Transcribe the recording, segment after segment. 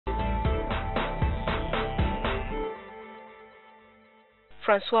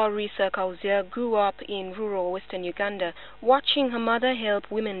Francoise Riisa Kauzya grew up in rural western Uganda, watching her mother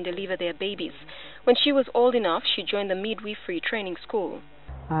help women deliver their babies. When she was old enough, she joined the midwifery training school.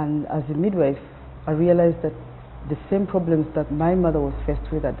 And as a midwife, I realized that the same problems that my mother was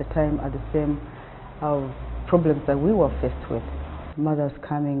faced with at the time are the same problems that we were faced with. Mothers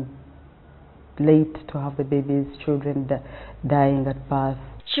coming late to have the babies, children dying at birth.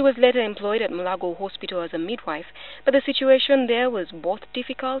 She was later employed at Mulago Hospital as a midwife, but the situation there was both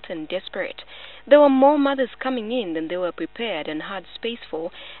difficult and desperate. There were more mothers coming in than they were prepared and had space for,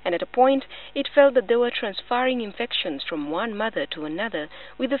 and at a point it felt that they were transferring infections from one mother to another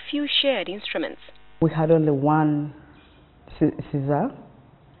with a few shared instruments. We had only one scissor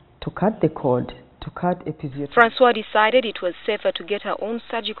to cut the cord, to cut episiotomy. Francoise decided it was safer to get her own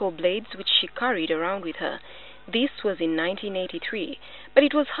surgical blades, which she carried around with her. This was in 1983, but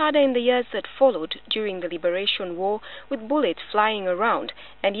it was harder in the years that followed during the Liberation War, with bullets flying around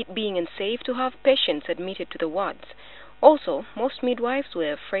and it being unsafe to have patients admitted to the wards. Also, most midwives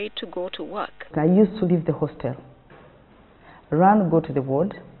were afraid to go to work. I used to leave the hostel, go to the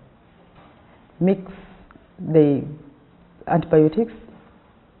ward, mix the antibiotics,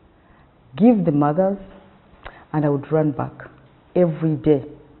 give the mothers, and I would run back every day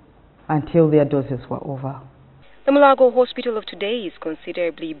until their doses were over. The Mulago Hospital of today is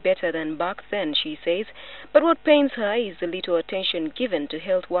considerably better than back then, she says, but what pains her is the little attention given to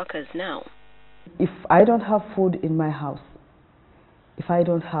health workers now. If I don't have food in my house, if I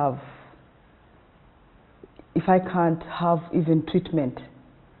can't have even treatment,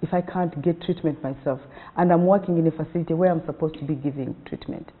 if I can't get treatment myself, and I'm working in a facility where I'm supposed to be giving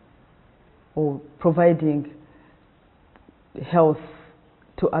treatment or providing health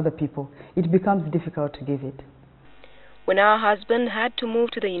to other people, it becomes difficult to give it. When our husband had to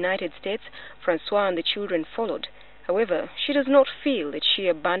move to the United States, Francoise and the children followed. However, she does not feel that she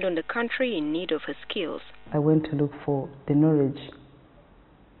abandoned a country in need of her skills. I went to look for the knowledge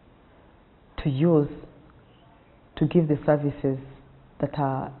to use to give the services that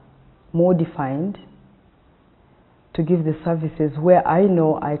are more defined, to give the services where I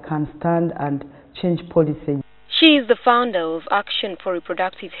know I can stand and change policy. She is the founder of Action for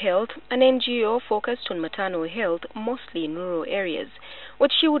Reproductive Health, an NGO focused on maternal health, mostly in rural areas.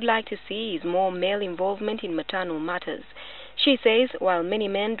 What she would like to see is more male involvement in maternal matters. She says while many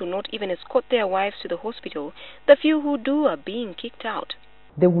men do not even escort their wives to the hospital, the few who do are being kicked out.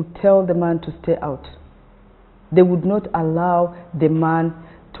 They would tell the man to stay out. They would not allow the man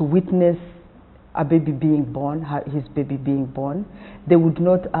to witness a baby being born, his baby being born. They would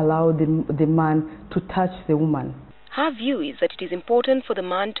not allow the man to touch the woman. Her view is that it is important for the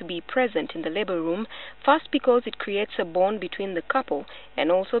man to be present in the labor room, first because it creates a bond between the couple, and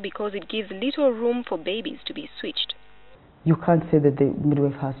also because it gives little room for babies to be switched. You can't say that the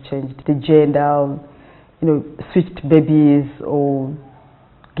midwife has changed the gender, switched babies or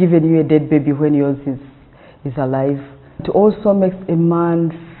given you a dead baby when yours is alive. It also makes a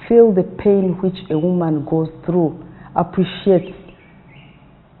man feel the pain which a woman goes through, appreciates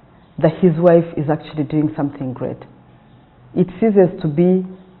that his wife is actually doing something great. It ceases to be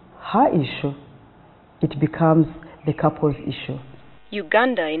her issue. It becomes the couple's issue.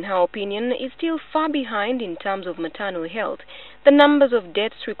 Uganda, in her opinion, is still far behind in terms of maternal health. The numbers of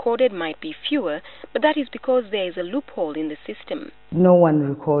deaths recorded might be fewer, but that is because there is a loophole in the system. No one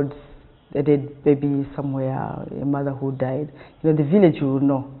records a dead baby somewhere, a mother who died. The village will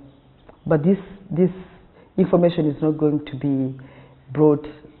know. But this information is not going to be brought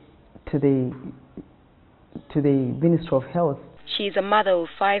to the Ministry of Health. She is a mother of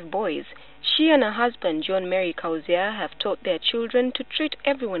 5 boys. She and her husband, John Mary Kausya, have taught their children to treat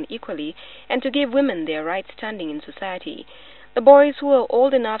everyone equally and to give women their right standing in society. The boys who are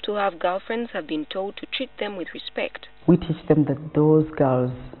old enough to have girlfriends have been told to treat them with respect. We teach them that those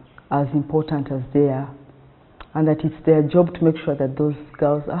girls are as important as they are, and that it's their job to make sure that those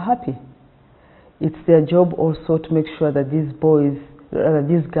girls are happy. It's their job also to make sure that these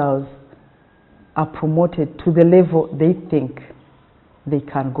girls are promoted to the level they think they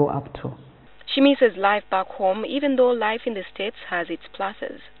can go up to. She misses life back home, even though life in the States has its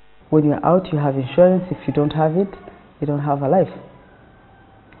pluses. When you're out, you have insurance. If you don't have it, you don't have a life.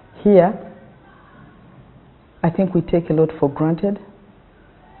 Here, I think we take a lot for granted.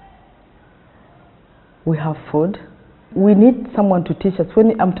 We have food. We need someone to teach us.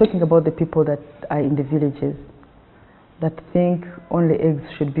 When I'm talking about the people that are in the villages, that think only eggs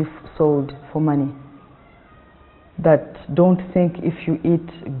should be sold for money, that don't think if you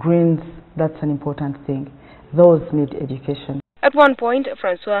eat greens, that's an important thing. Those need education. At one point,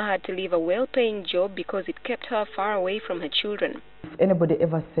 Francoise had to leave a well-paying job because it kept her far away from her children. If anybody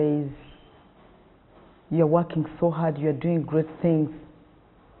ever says, you're working so hard, you're doing great things,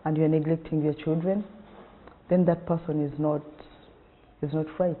 and you're neglecting your children, then that person is not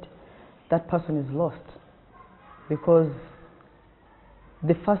right. That person is lost. Because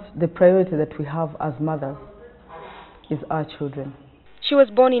the priority that we have as mothers is our children. She was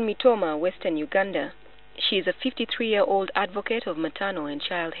born in Mitoma, Western Uganda. She is a 53-year-old advocate of maternal and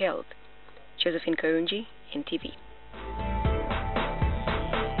child health. Josephine Karungi, NTV.